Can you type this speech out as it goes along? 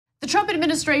Trump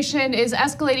administration is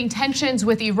escalating tensions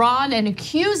with Iran and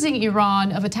accusing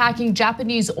Iran of attacking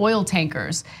Japanese oil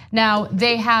tankers. Now,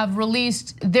 they have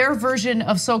released their version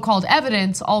of so-called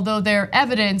evidence, although their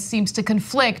evidence seems to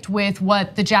conflict with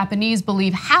what the Japanese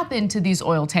believe happened to these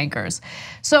oil tankers.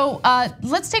 So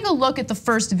let's take a look at the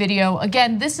first video.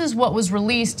 Again, this is what was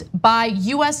released by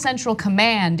US Central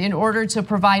Command in order to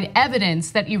provide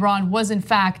evidence that Iran was in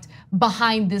fact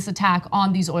behind this attack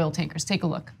on these oil tankers. Take a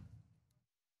look.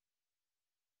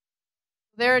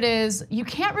 There it is. You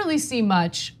can't really see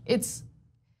much. It's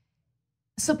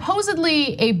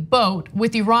supposedly a boat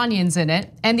with Iranians in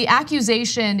it, and the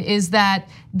accusation is that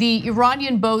the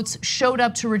Iranian boats showed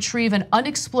up to retrieve an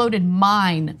unexploded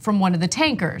mine from one of the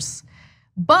tankers.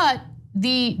 But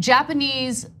the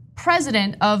Japanese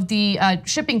president of the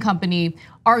shipping company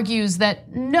argues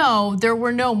that no, there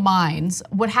were no mines.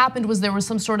 What happened was there was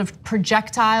some sort of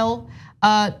projectile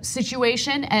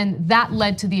situation, and that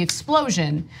led to the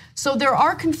explosion. So there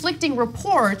are conflicting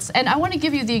reports, and I want to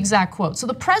give you the exact quote. So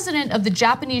the president of the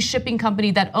Japanese shipping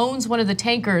company that owns one of the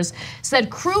tankers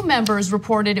said crew members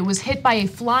reported it was hit by a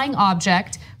flying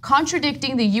object,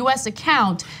 contradicting the US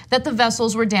account that the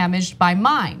vessels were damaged by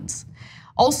mines.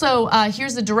 Also,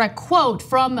 here's a direct quote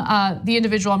from the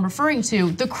individual I'm referring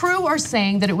to. The crew are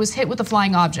saying that it was hit with a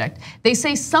flying object. They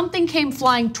say something came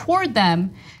flying toward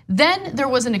them, then there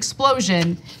was an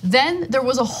explosion, then there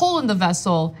was a hole in the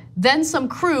vessel, then some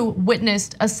crew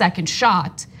witnessed a second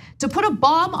shot. To put a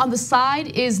bomb on the side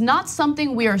is not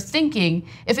something we are thinking.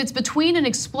 If it's between an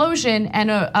explosion and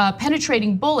a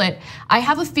penetrating bullet, I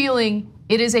have a feeling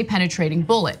it is a penetrating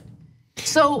bullet.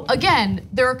 So again,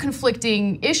 there are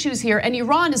conflicting issues here, and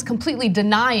Iran is completely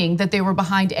denying that they were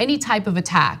behind any type of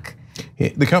attack.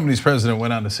 The company's president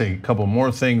went on to say a couple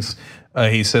more things.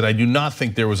 He said, I do not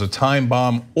think there was a time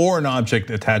bomb or an object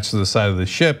attached to the side of the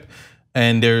ship.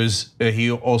 And he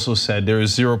also said there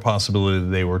is zero possibility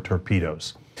that they were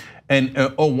torpedoes. And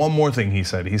one more thing he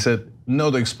said. He said, no,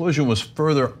 the explosion was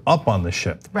further up on the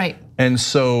ship. Right. And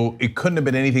so it couldn't have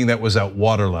been anything that was at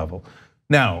water level.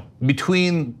 Now,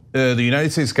 between the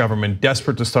United States government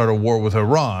desperate to start a war with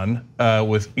Iran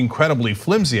with incredibly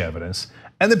flimsy evidence,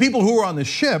 and the people who were on the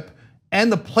ship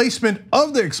and the placement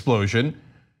of the explosion,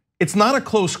 it's not a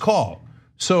close call.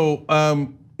 So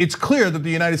it's clear that the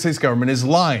United States government is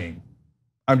lying.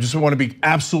 I just want to be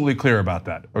absolutely clear about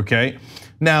that, okay?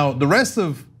 Now, the rest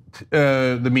of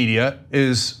the media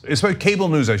is, especially cable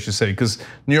news, I should say, because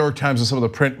New York Times and some of the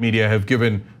print media have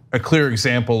given a clear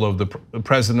example of the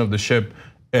president of the ship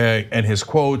and his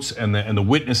quotes and the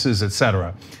witnesses,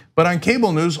 etc. But on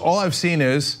cable news, all I've seen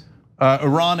is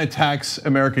Iran attacks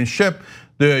American ship.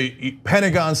 The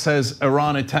Pentagon says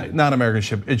Iran attack, not American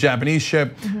ship, a Japanese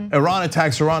ship. Iran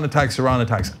attacks, Iran attacks, Iran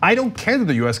attacks. I don't care that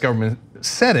the US government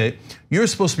said it. You're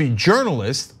supposed to be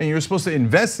journalists and you're supposed to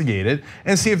investigate it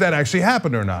and see if that actually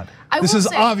happened or not. This is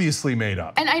obviously made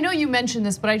up. And I know you mentioned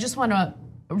this, but I just want to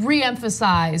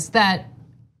re-emphasize that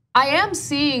I am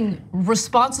seeing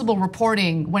responsible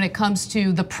reporting when it comes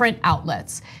to the print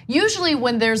outlets. Usually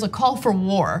when there's a call for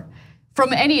war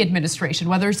from any administration,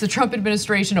 whether it's the Trump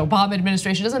administration, Obama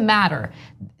administration, doesn't matter.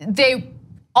 They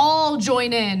all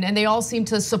join in and they all seem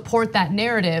to support that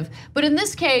narrative. But in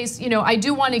this case, I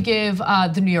do want to give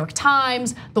the New York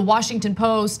Times, the Washington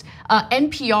Post,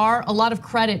 NPR a lot of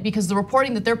credit because the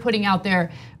reporting that they're putting out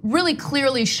there really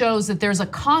clearly shows that there's a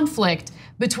conflict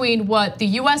between what the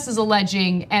US is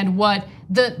alleging and what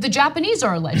the Japanese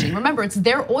are alleging. Remember, it's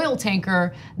their oil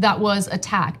tanker that was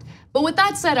attacked. But with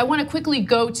that said, I want to quickly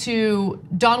go to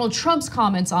Donald Trump's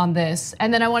comments on this,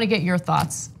 and then I want to get your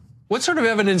thoughts. What sort of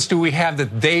evidence do we have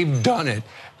that they've done it?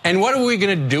 And what are we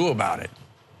going to do about it?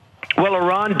 Well,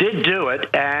 Iran did do it,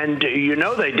 and you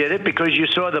know they did it because you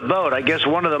saw the boat. I guess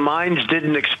one of the mines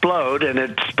didn't explode, and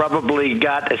it's probably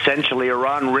got essentially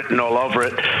Iran written all over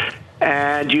it.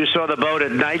 And you saw the boat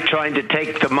at night trying to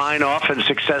take the mine off and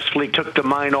successfully took the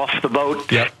mine off the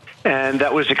boat. Yep. And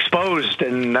that was exposed,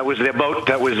 and that was their boat,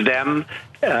 that was them.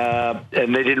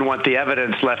 And they didn't want the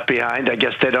evidence left behind. I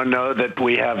guess they don't know that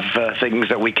we have things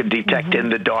that we can detect in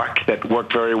the dark that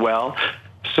work very well.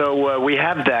 So we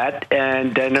have that,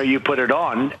 and I know you put it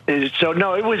on. So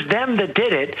no, it was them that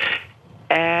did it.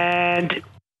 And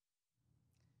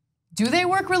do they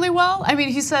work really well? I mean,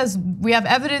 he says we have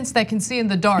evidence that can see in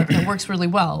the dark that works really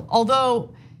well.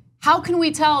 Although, how can we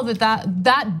tell that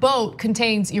that boat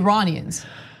contains Iranians?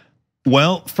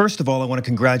 Well, first of all, I want to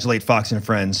congratulate Fox and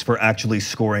Friends for actually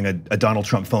scoring a Donald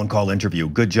Trump phone call interview.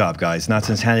 Good job, guys. Not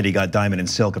since Hannity got Diamond and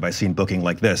Silk have I seen booking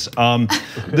like this.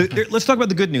 Let's talk about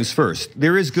the good news first.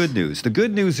 There is good news. The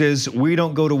good news is we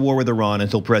don't go to war with Iran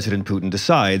until President Putin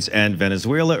decides, and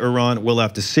Venezuela, Iran, we'll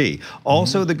have to see.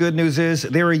 Also, the good news is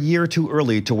they're a year too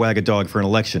early to wag a dog for an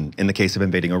election in the case of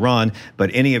invading Iran, but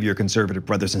any of your conservative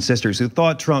brothers and sisters who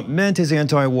thought Trump meant his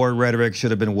anti-war rhetoric should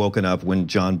have been woken up when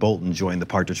John Bolton joined the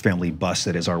Partridge Family bus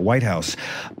that is our White House.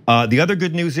 The other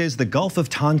good news is the Gulf of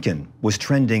Tonkin was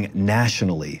trending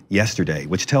nationally yesterday,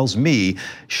 which tells me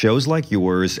shows like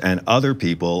yours and other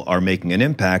people are making an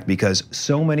impact because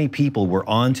so many people were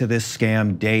onto this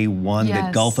scam day one. Yes.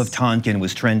 The Gulf of Tonkin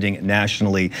was trending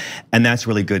nationally, and that's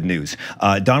really good news.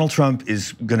 Donald Trump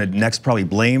is gonna next probably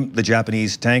blame the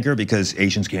Japanese tanker because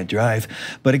Asians can't drive.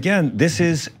 But again, this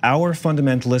is our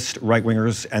fundamentalist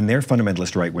right-wingers and their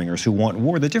fundamentalist right-wingers who want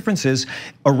war. The difference is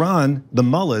Iran, the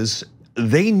mullahs,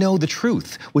 they know the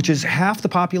truth, which is half the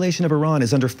population of Iran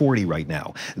is under 40 right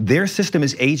now. Their system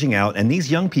is aging out, and these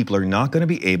young people are not going to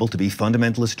be able to be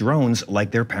fundamentalist drones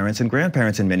like their parents and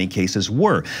grandparents in many cases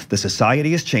were. The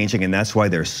society is changing, and that's why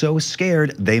they're so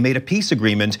scared. They made a peace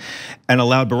agreement and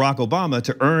allowed Barack Obama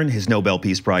to earn his Nobel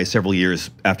Peace Prize several years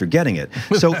after getting it.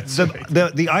 So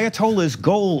the Ayatollah's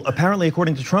goal, apparently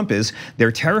according to Trump, is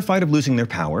they're terrified of losing their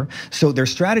power. So their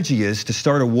strategy is to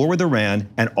start a war with Iran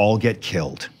and all get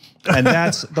killed. And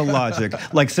that's the logic.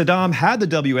 Like Saddam had the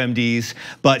WMDs,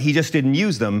 but he just didn't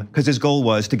use them because his goal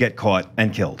was to get caught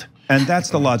and killed. And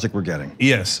that's the logic we're getting.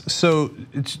 Yes, so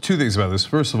it's two things about this.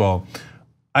 First of all,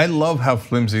 I love how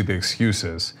flimsy the excuse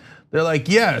is. They're like,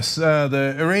 yes,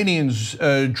 the Iranians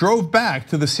drove back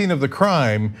to the scene of the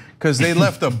crime because they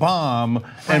left a bomb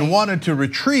and wanted to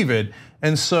retrieve it.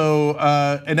 And so,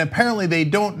 and apparently they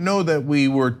don't know that we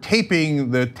were taping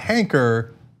the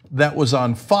tanker that was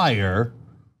on fire.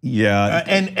 Yeah.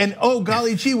 And oh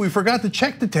golly gee, we forgot to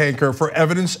check the tanker for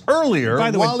evidence earlier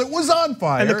while it was on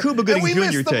fire. And the Cuba Gooding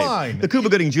Jr. tape. The Cuba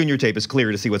Gooding Jr. tape is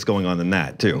clear to see what's going on in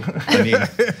that too. I mean,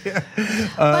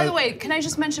 by the way, can I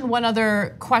just mention one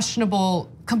other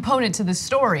questionable component to this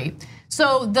story?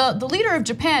 So the leader of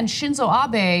Japan, Shinzo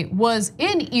Abe, was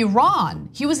in Iran.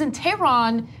 He was in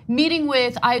Tehran meeting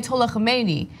with Ayatollah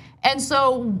Khomeini. And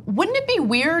so wouldn't it be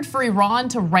weird for Iran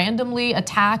to randomly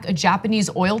attack a Japanese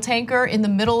oil tanker in the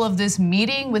middle of this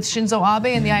meeting with Shinzo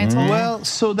Abe and the Ayatollah? Well,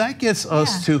 so that gets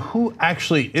us to who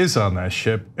actually is on that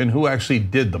ship and who actually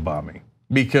did the bombing.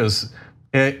 Because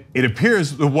it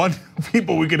appears the one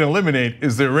people we can eliminate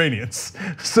is the Iranians.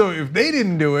 So if they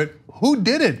didn't do it, who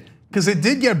did it? Because it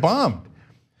did get bombed.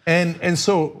 And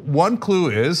so one clue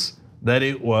is that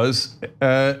it was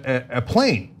a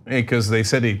plane. Because they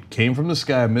said it came from the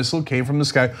sky, a missile came from the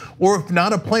sky, or if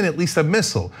not a plane, at least a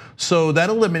missile. So that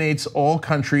eliminates all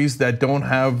countries that don't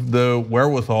have the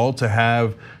wherewithal to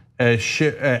have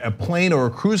a plane or a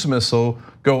cruise missile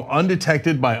go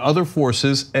undetected by other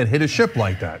forces and hit a ship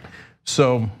like that.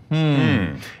 So,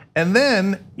 And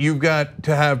then you've got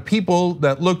to have people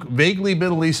that look vaguely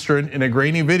Middle Eastern in a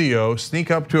grainy video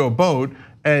sneak up to a boat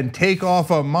and take off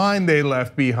a mine they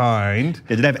left behind.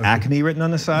 Did it have Acme written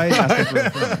on the side?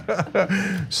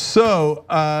 So,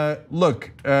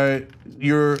 look,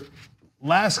 your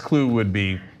last clue would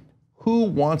be, who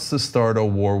wants to start a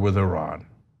war with Iran?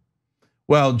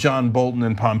 Well, John Bolton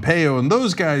and Pompeo and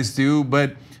those guys do,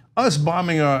 but us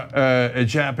bombing a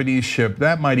Japanese ship,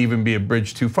 that might even be a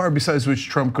bridge too far, besides which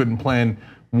Trump couldn't plan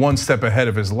one step ahead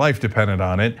if his life depended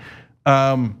on it.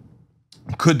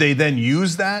 Could they then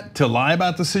use that to lie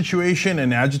about the situation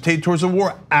and agitate towards a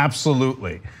war?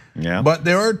 Absolutely. Yeah. But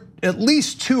there are at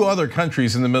least two other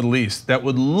countries in the Middle East that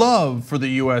would love for the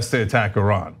US to attack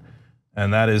Iran,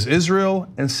 and that is Israel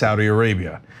and Saudi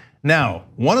Arabia. Now,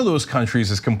 one of those countries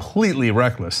is completely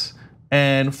reckless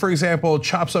and, for example,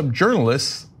 chops up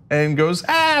journalists and goes,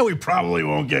 we probably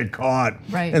won't get caught.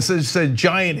 Right. And sends a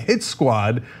giant hit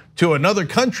squad to another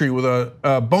country with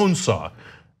a bone saw.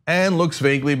 And looks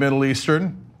vaguely Middle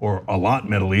Eastern, or a lot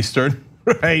Middle Eastern,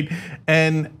 right?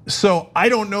 And so I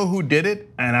don't know who did it,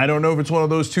 and I don't know if it's one of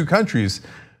those two countries,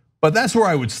 but that's where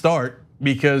I would start,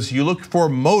 because you look for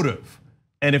motive.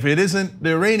 And if it isn't the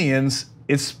Iranians,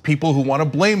 it's people who want to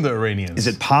blame the Iranians. Is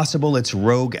it possible it's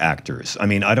rogue actors? I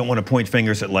mean, I don't want to point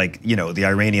fingers at the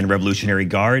Iranian Revolutionary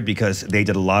Guard, because they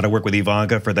did a lot of work with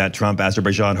Ivanka for that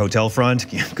Trump-Azerbaijan hotel front.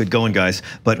 Good going, guys.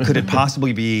 But could it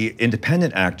possibly be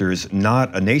independent actors,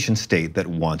 not a nation state that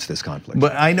wants this conflict?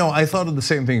 But I know, I thought of the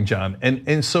same thing, John.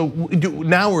 And so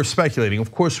now we're speculating.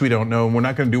 Of course we don't know, and we're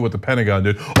not going to do what the Pentagon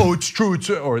did. Oh, it's true,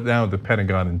 or now the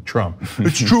Pentagon and Trump.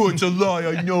 It's true, it's a lie,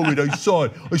 I know it, I saw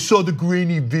it. I saw the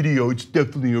grainy video, it's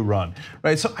definitely Iran,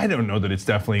 right? So I don't know that it's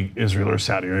definitely Israel or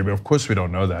Saudi Arabia. Of course, we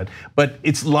don't know that, but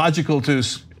it's logical to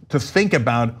think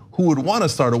about who would want to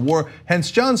start a war. Hence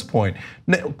John's point.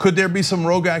 Could there be some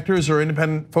rogue actors or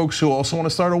independent folks who also want to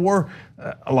start a war?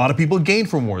 A lot of people gain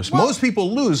from wars. Well, most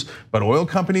people lose, but oil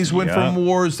companies win from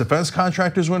wars, defense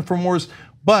contractors win from wars.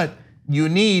 But you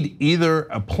need either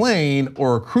a plane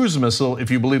or a cruise missile,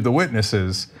 if you believe the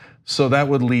witnesses. So that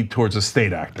would lead towards a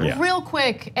state actor. Yeah. Real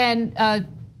quick, and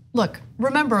look,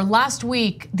 remember last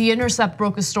week, The Intercept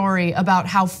broke a story about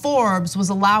how Forbes was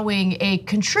allowing a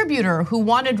contributor who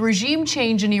wanted regime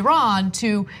change in Iran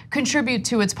to contribute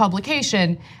to its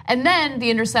publication. And then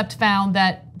The Intercept found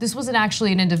that this wasn't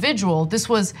actually an individual. This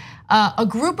was a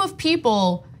group of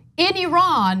people in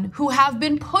Iran who have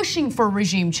been pushing for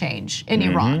regime change in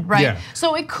Iran, right? Yeah.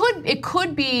 So it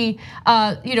could be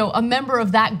a member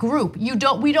of that group.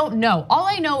 We don't know. All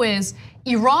I know is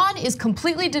Iran is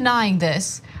completely denying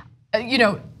this.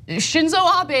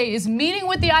 Shinzo Abe is meeting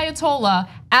with the Ayatollah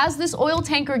as this oil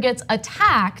tanker gets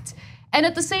attacked. And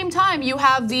at the same time, you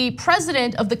have the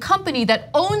president of the company that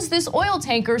owns this oil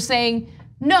tanker saying,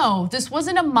 no, this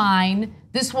wasn't a mine.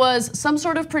 This was some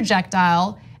sort of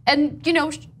projectile. And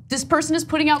this person is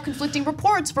putting out conflicting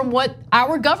reports from what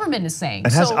our government is saying.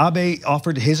 And has Abe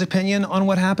offered his opinion on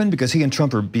what happened? Because he and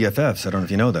Trump are BFFs. I don't know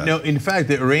if you know that. No, in fact,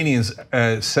 the Iranians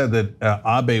said that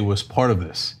Abe was part of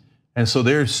this. And so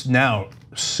they're now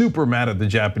super mad at the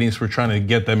Japanese for trying to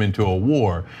get them into a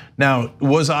war. Now,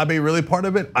 was Abe really part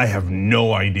of it? I have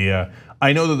no idea.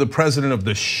 I know that the president of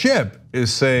the ship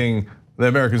is saying the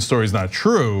American story is not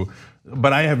true,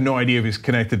 but I have no idea if he's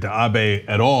connected to Abe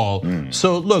at all.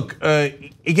 So look,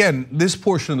 again, this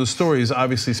portion of the story is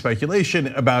obviously speculation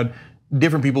about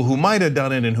different people who might have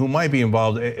done it and who might be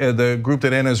involved. The group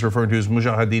that Anna is referring to is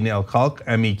Mujahideen al-Khalq,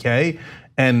 MEK.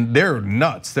 And they're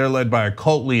nuts. They're led by a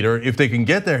cult leader. If they can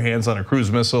get their hands on a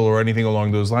cruise missile or anything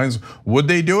along those lines, would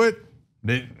they do it?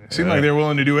 They seem like they're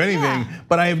willing to do anything,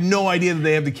 but I have no idea that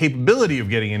they have the capability of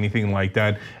getting anything like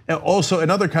that. And also,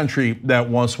 another country that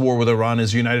wants war with Iran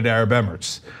is United Arab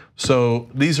Emirates. So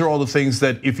these are all the things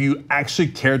that if you actually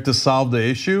cared to solve the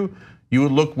issue, you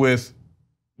would look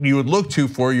to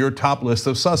for your top list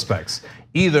of suspects.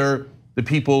 Either the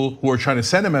people who are trying to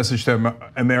send a message to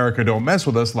America, don't mess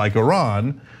with us, like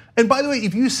Iran. And by the way,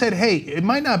 if you said, hey, it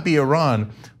might not be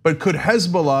Iran, but could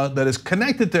Hezbollah that is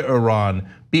connected to Iran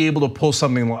be able to pull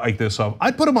something like this off?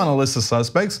 I'd put them on a list of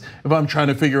suspects if I'm trying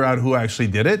to figure out who actually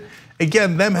did it.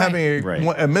 Again, them having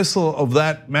a missile of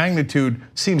that magnitude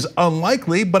seems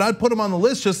unlikely, but I'd put them on the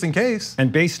list just in case.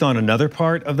 And based on another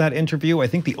part of that interview, I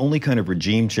think the only kind of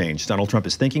regime change Donald Trump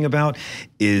is thinking about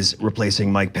is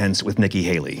replacing Mike Pence with Nikki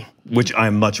Haley, which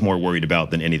I'm much more worried about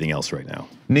than anything else right now.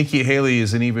 Nikki Haley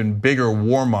is an even bigger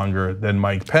warmonger than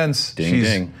Mike Pence.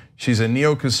 Ding. She's a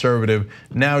neoconservative.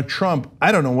 Now Trump,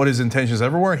 I don't know what his intentions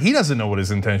ever were. He doesn't know what his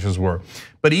intentions were.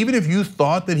 But even if you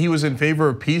thought that he was in favor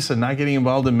of peace and not getting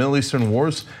involved in Middle Eastern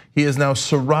wars, he has now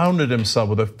surrounded himself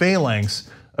with a phalanx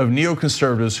of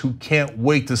neoconservatives who can't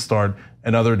wait to start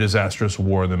another disastrous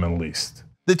war in the Middle East.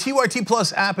 The TYT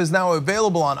Plus app is now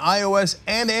available on iOS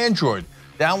and Android.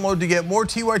 Download to get more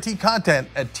TYT content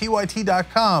at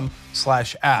tyt.com/app.